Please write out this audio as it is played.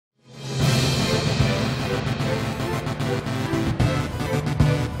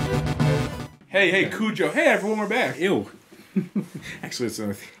Hey, Cujo. Hey, everyone, we're back. Ew. Actually, it's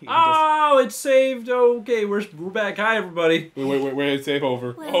another thing. Oh, it's saved. Okay, we're back. Hi, everybody. Wait, save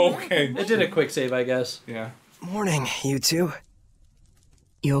over. Okay. It did a quick save, I guess. Yeah. Morning, you two.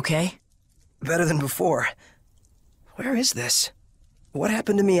 You okay? Better than before. Where is this? What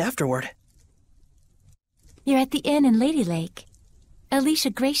happened to me afterward? You're at the inn in Lady Lake. Alicia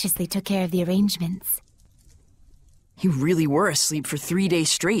graciously took care of the arrangements. You really were asleep for 3 days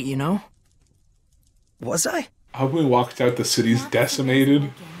straight, you know? Was I? I hope when we walked out, the city's decimated.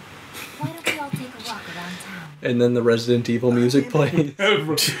 Why don't we all take a walk around town? And then the Resident Evil music plays.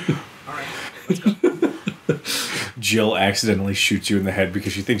 Jill accidentally shoots you in the head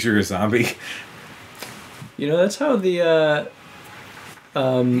because she thinks you're a zombie. You know, that's how the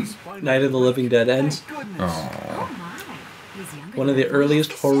Night of the Living Dead ends. One of the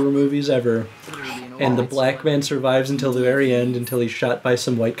earliest horror movies ever. And the black man survives until the very end, until he's shot by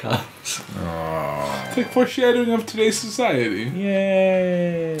some white cops. It's like foreshadowing of today's society.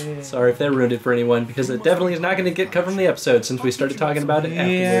 Yay! Sorry if that ruined it for anyone, because it definitely is not going to get covered in the episode since we started talking about it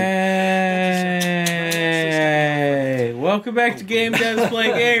afterward. Yay! Welcome back to Game Devs Play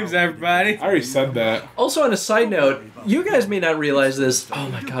Games, everybody. I already said that. Also, on a side note, you guys may not realize this. Oh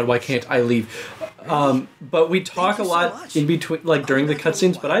my god, why can't I leave? But we talk a lot in between, like during the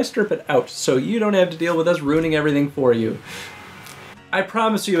cutscenes, but I strip it out, so you don't have to deal with us ruining everything for you. I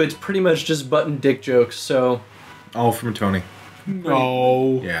promise you, it's pretty much just butt and dick jokes, so... All from Tony.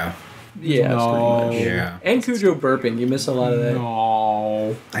 No. Yeah. Yeah, No. pretty much. Yeah. And Cujo burping, you miss a lot of that.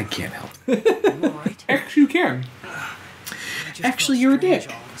 No. I can't help. Actually, you can. Actually, you're a dick.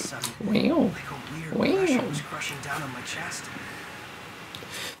 Wow.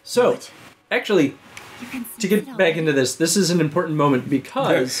 So, actually, to get back into this is an important moment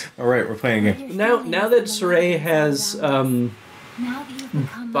because All right, we're playing a game. now that Saray has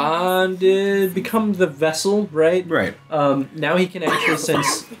become the vessel, right? Right. Now he can actually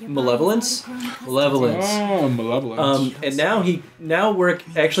sense malevolence. Oh, malevolence. And now we're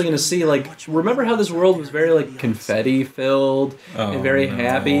actually going to see, like, remember how this world was very, like, confetti filled and very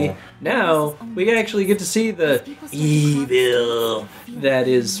happy? Now we actually get to see the evil that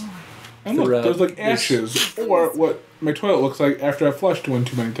is. And look, throughout there's like this- ashes, or what my toilet looks like after I flushed one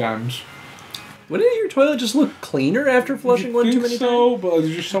too many times. Wouldn't your toilet just look cleaner after flushing one too many times? But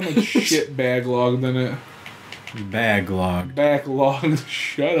there's just so much shit backlogged in it. Baglog. Backlogged.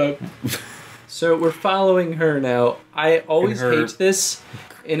 Shut up. So we're following her now. I always And her- hate this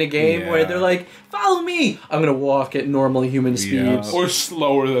in a game where Yeah. they're like, follow me! I'm gonna walk at normal human Yeah. speeds. Or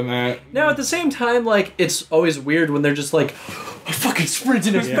slower than that. Now, at the same time, like, it's always weird when they're just like, I'm fucking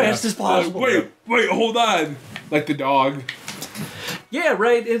sprinting as fast as possible. Wait, hold on. Like the dog. Yeah,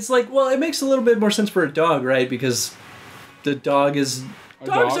 right? It's like, well, it makes a little bit more sense for a dog, right? Because the dog is...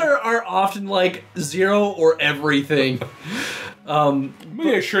 Dogs dog? are often, like, zero or everything. I'm gonna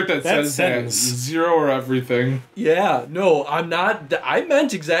get a shirt that says sentence. that. Zero or everything. Yeah, no, I'm not... I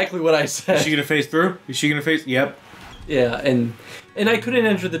meant exactly what I said. Is she gonna face through? Is she gonna face? Yep. Yeah, and I couldn't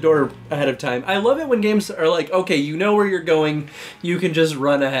enter the door ahead of time. I love it when games are like, okay, you know where you're going, you can just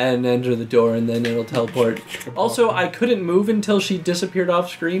run ahead and enter the door, and then it'll teleport. Also, I couldn't move until she disappeared off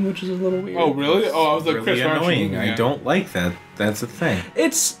screen, which is a little weird. Oh, really? Oh, I was like, Really Chris, why aren't you annoying. moving I yet? don't like that. That's the thing.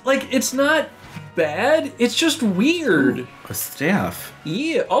 It's, like, it's not bad, it's just weird. A staff.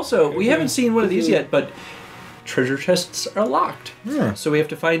 Yeah, also, we haven't seen one of these yet, but treasure chests are locked. Yeah. So we have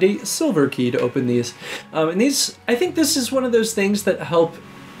to find a silver key to open these. And these, I think this is one of those things that help...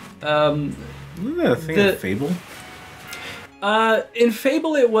 Isn't that a thing The- of Fable? In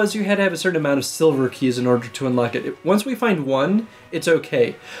Fable, it was you had to have a certain amount of silver keys in order to unlock it. Once we find one, it's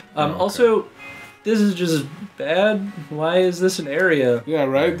okay. Also, this is just bad. Why is this an area? Yeah,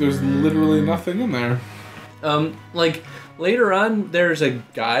 right? There's literally nothing in there. Like, later on, there's a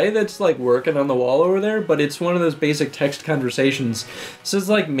guy that's, like, working on the wall over there, but it's one of those basic text conversations. So it's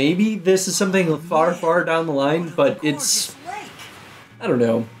like, maybe this is something far, far down the line, but it's... I don't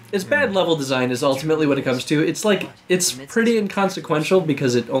know. It's bad level design is ultimately what it comes to. It's like, it's pretty inconsequential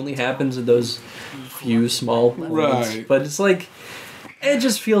because it only happens in those few small moments. Right. But it's like, it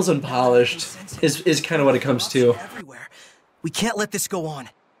just feels unpolished, is kind of what it comes to. Everywhere. We can't let this go on.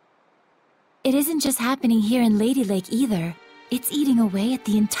 It isn't just happening here in Lady Lake either. It's eating away at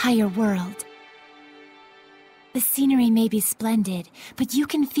the entire world. The scenery may be splendid, but you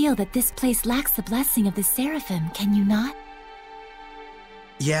can feel that this place lacks the blessing of the Seraphim, can you not?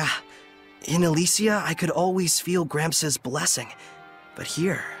 Yeah. In Elysia, I could always feel Gramps' blessing. But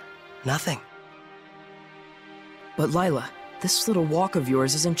here, nothing. But Lila, this little walk of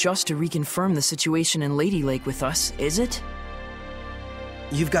yours isn't just to reconfirm the situation in Lady Lake with us, is it?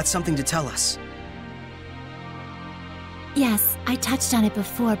 you've got something to tell us. Yes, I touched on it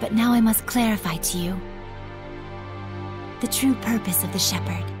before, but now I must clarify to you the true purpose of the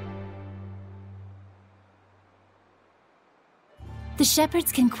Shepherd. The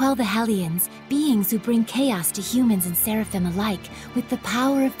Shepherds can quell the Hellions, beings who bring chaos to humans and Seraphim alike, with the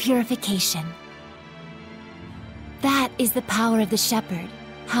power of purification. That is the power of the Shepherd.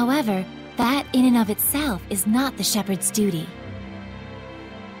 However, that in and of itself is not the Shepherd's duty.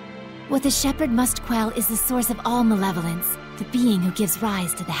 What the Shepherd must quell is the source of all malevolence, the being who gives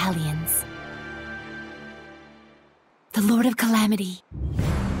rise to the Hellions. The Lord of Calamity.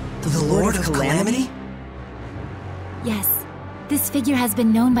 The Lord of Calamity? Yes. This figure has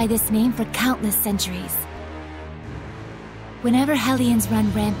been known by this name for countless centuries. Whenever Hellions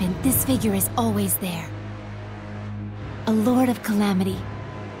run rampant, this figure is always there. A Lord of Calamity,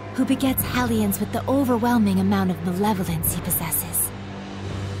 who begets Hellions with the overwhelming amount of malevolence he possesses.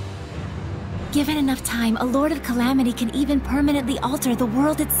 Given enough time, a Lord of Calamity can even permanently alter the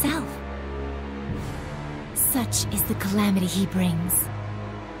world itself. Such is the calamity he brings.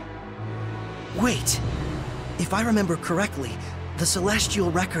 Wait. If I remember correctly, the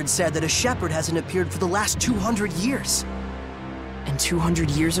Celestial Record said that a shepherd hasn't appeared for the last 200 years. And 200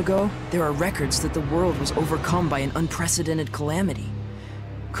 years ago, there are records that the world was overcome by an unprecedented calamity.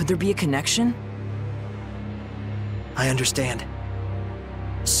 Could there be a connection? I understand.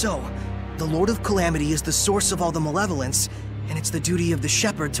 So, the Lord of Calamity is the source of all the malevolence, and it's the duty of the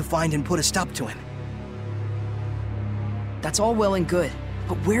shepherd to find and put a stop to him. That's all well and good,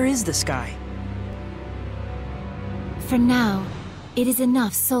 but where is this guy? For now, it is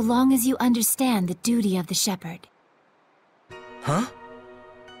enough so long as you understand the duty of the Shepherd. Huh?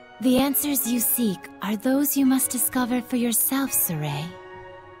 The answers you seek are those you must discover for yourself, Saray.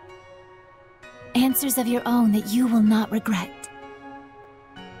 Answers of your own that you will not regret.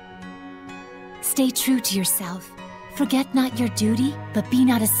 Stay true to yourself. Forget not your duty, but be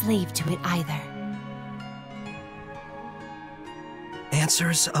not a slave to it either.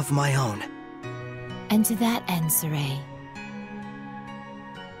 Answers of my own. And to that end, Saray,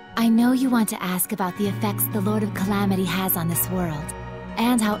 I know you want to ask about the effects the Lord of Calamity has on this world,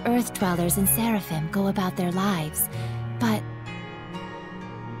 and how Earth Dwellers and Seraphim go about their lives, but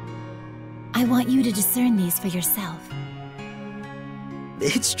I want you to discern these for yourself.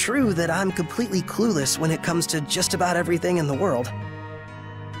 It's true that I'm completely clueless when it comes to just about everything in the world.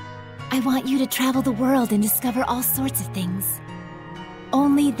 I want you to travel the world and discover all sorts of things.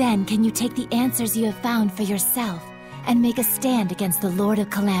 Only then can you take the answers you have found for yourself and make a stand against the Lord of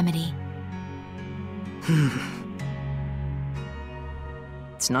Calamity.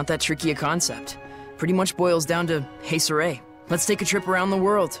 It's not that tricky a concept. Pretty much boils down to, hey Saray, let's take a trip around the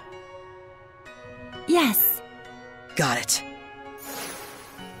world. Yes. Got it.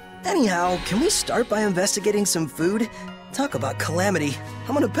 Anyhow, can we start by investigating some food? Talk about calamity.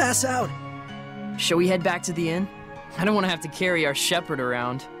 I'm gonna pass out. Shall we head back to the inn? I don't want to have to carry our shepherd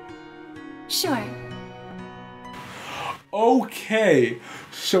around. Sure. Okay,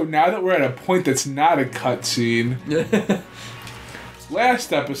 so now that we're at a point that's not a cutscene,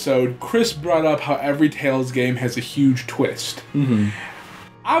 last episode, Chris brought up how every Tales game has a huge twist. Mm-hmm.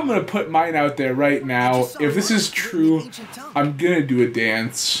 I'm going to put mine out there right now. If this is true, I'm going to do a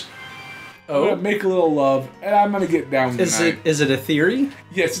dance. I'm going to make a little love, and I'm going to get down tonight. Is it a theory?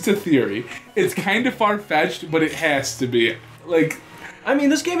 Yes, it's a theory. It's kind of far-fetched, but it has to be. Like, I mean,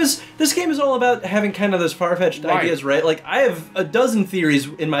 this game is all about having kind of those far-fetched ideas, right? Like, I have a dozen theories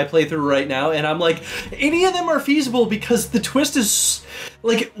in my playthrough right now, and I'm like, any of them are feasible because the twist is,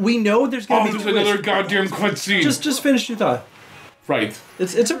 like, we know there's going to be a twist. Another goddamn cutscene. Just finish your thought. Right.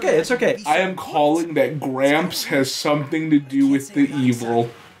 It's okay, it's okay. I am calling that Gramps has something to do with the evil.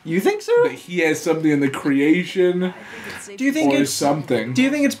 You think so? That he has something in the creation. Do you think or it's something? Do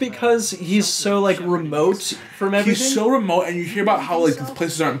you think it's because he's so like remote from everything? He's so remote, and you hear about how like these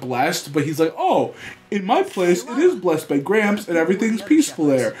places aren't blessed, but he's like, oh, in my place it is blessed by Gramps, and everything's peaceful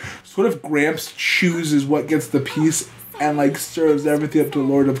there. So what if Gramps chooses what gets the peace and like serves everything up to the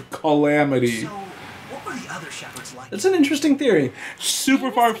Lord of Calamity? It's an interesting theory.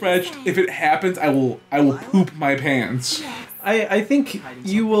 Super far-fetched. If it happens, I will poop my pants. I think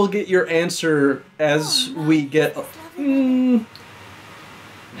you will get your answer as we get...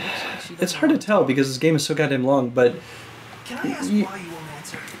 it's hard to tell because this game is so goddamn long, but... Can I ask why you won't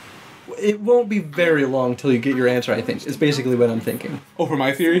answer? It won't be very long till you get your answer, I think. Is basically what I'm thinking. Oh, for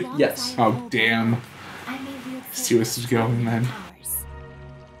my theory? Yes. Oh, damn. See where this is going, then.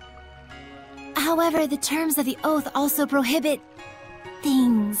 However, the terms of the oath also prohibit...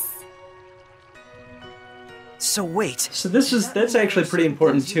 things. So wait. So that's actually pretty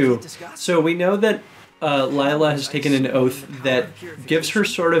important too. So we know that Lila has taken an oath that gives her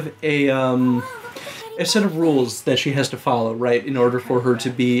sort of a set of rules that she has to follow, right, in order for her to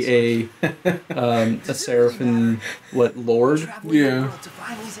be a Seraphim, lord? Yeah.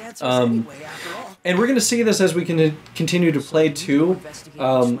 And we're gonna see this as we can continue to play too.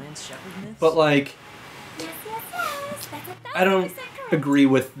 But like, I don't agree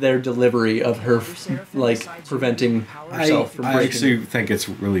with their delivery of her like preventing herself from breaking. I actually think it's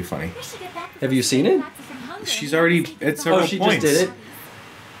really funny. Have you seen it? She's already at several she points. just did it.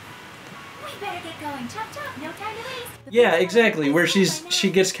 Yeah, exactly. Where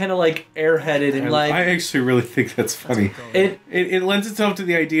she gets kind of like airheaded and like. I actually really think that's funny. It lends itself to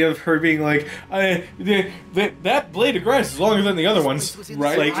the idea of her being like, that blade of grass is longer than the other ones,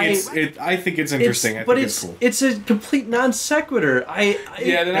 right? Like I think it's interesting. I think it's cool. It's a complete non sequitur.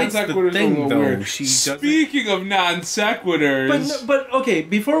 Yeah, the non sequitur is a little weird. Speaking of non sequiturs, but okay,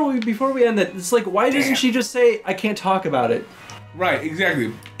 before we end that, it's like, why doesn't she just say, "I can't talk about it"? Right,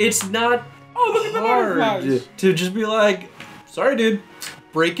 exactly. It's not. Oh, look at the butterflies. To just be like, sorry, dude,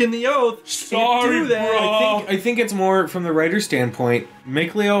 breaking the oath. Sorry, do that. bro. I think it's more from the writer's standpoint.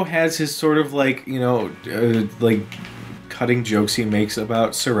 Mikleo has his sort of like, like cutting jokes he makes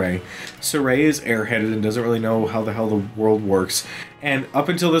about Saray. Saray is airheaded and doesn't really know how the hell the world works. And up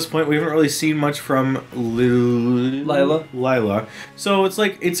until this point, we haven't really seen much from Lila. So it's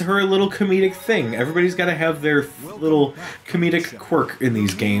like, it's her little comedic thing. Everybody's got to have their little comedic quirk in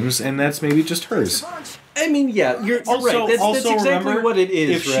these games, and that's maybe just hers. I mean, yeah, you're right. That's exactly what it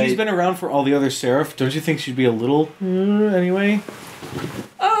is, if she's been around for all the other Seraph, don't you think she'd be a little, anyway?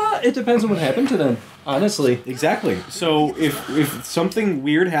 It depends on what happened to them, honestly. Exactly. So if something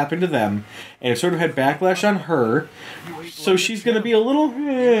weird happened to them, and it sort of had backlash on her, so she's going to be a little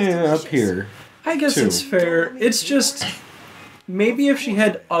up here. I guess too. It's fair. It's just, maybe if she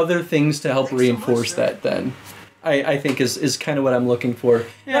had other things to help reinforce that, then I think is kind of what I'm looking for.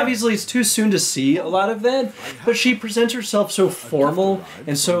 Yeah. Obviously, it's too soon to see a lot of that, but she presents herself so formal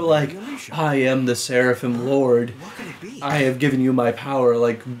and so like, I am the Seraphim Lord. I have given you my power,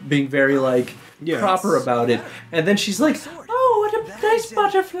 like being very like proper about it. And then she's like, oh, what a nice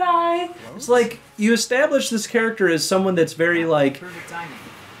butterfly. It's like, you establish this character as someone that's very like,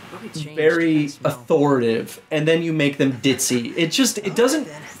 very authoritative, and then you make them ditzy. It doesn't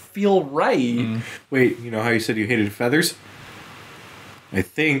feel right. Wait, you know how you said you hated feathers? I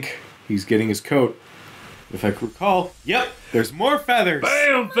think he's getting his coat. If I recall, yep, there's more feathers.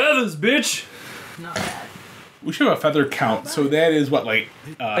 Bam, feathers, bitch. We should have a feather count, so that is what, like,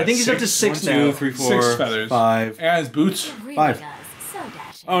 I think he's up to 6 now. 1, 2, 3, 4, 6 feathers. 5. And his boots. 5.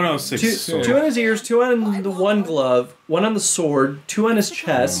 Oh no, 6. 2 on his ears, 2 on the one glove, 1 on the sword, 2 on his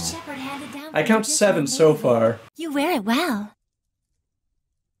chest. I count 7 so far. You wear it well.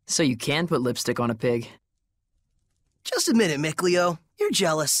 So you can put lipstick on a pig? Just admit it, Mikleo. You're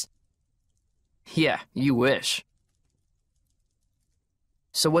jealous. Yeah, you wish.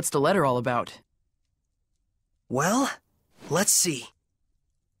 So what's the letter all about? Well, let's see.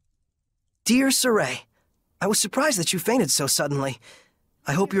 Dear Saray, I was surprised that you fainted so suddenly.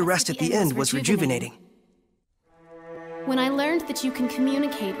 I hope your rest at the end was rejuvenating. When I learned that you can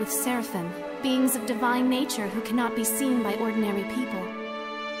communicate with Seraphim, beings of divine nature who cannot be seen by ordinary people.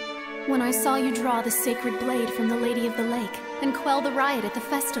 When I saw you draw the sacred blade from the Lady of the Lake and quell the riot at the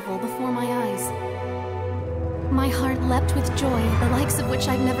festival before my eyes. My heart leapt with joy, the likes of which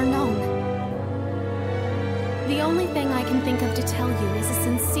I've never known. The only thing I can think of to tell you is a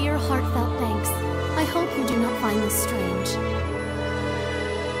sincere, heartfelt thanks. I hope you do not find this strange.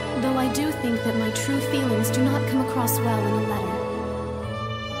 Though I do think that my true feelings do not come across well in a letter.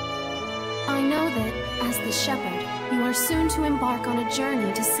 I know that, as the shepherd, you are soon to embark on a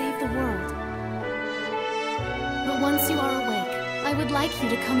journey to save the world. But once you are awake, I would like you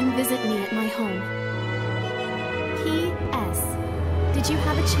to come and visit me at my home. P.S. Did you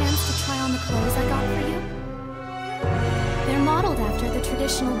have a chance to try on the clothes I got for you? They're modeled after the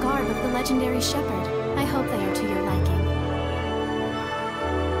traditional garb of the legendary shepherd. I hope they are to your liking.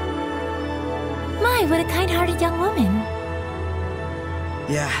 My, what a kind-hearted young woman.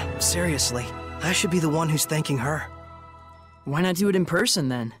 Yeah, seriously. I should be the one who's thanking her. Why not do it in person,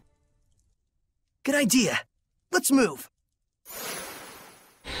 then? Good idea. Let's move.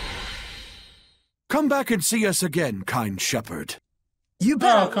 Come back and see us again, kind shepherd. You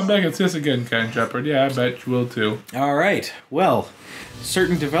bet. Oh, come back and see us again, Kind Shepherd. Yeah, I bet you will too. All right. Well,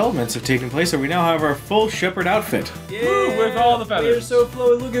 certain developments have taken place, and we now have our full Shepherd outfit. Woo, with all the feathers. We're so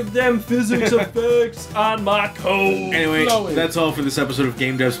flowy. Look at them physics effects on my coat. Anyway, Flowy. that's all for this episode of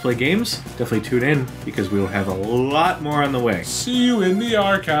Game Devs Play Games. Definitely tune in, because we will have a lot more on the way. See you in the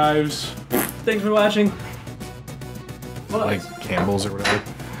archives. Thanks for watching. Like Campbell's or whatever.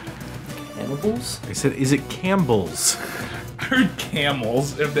 Cannibals? I said, is it Campbell's? I heard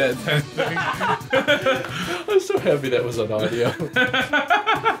camels, if that's anything. I'm so happy that was on audio.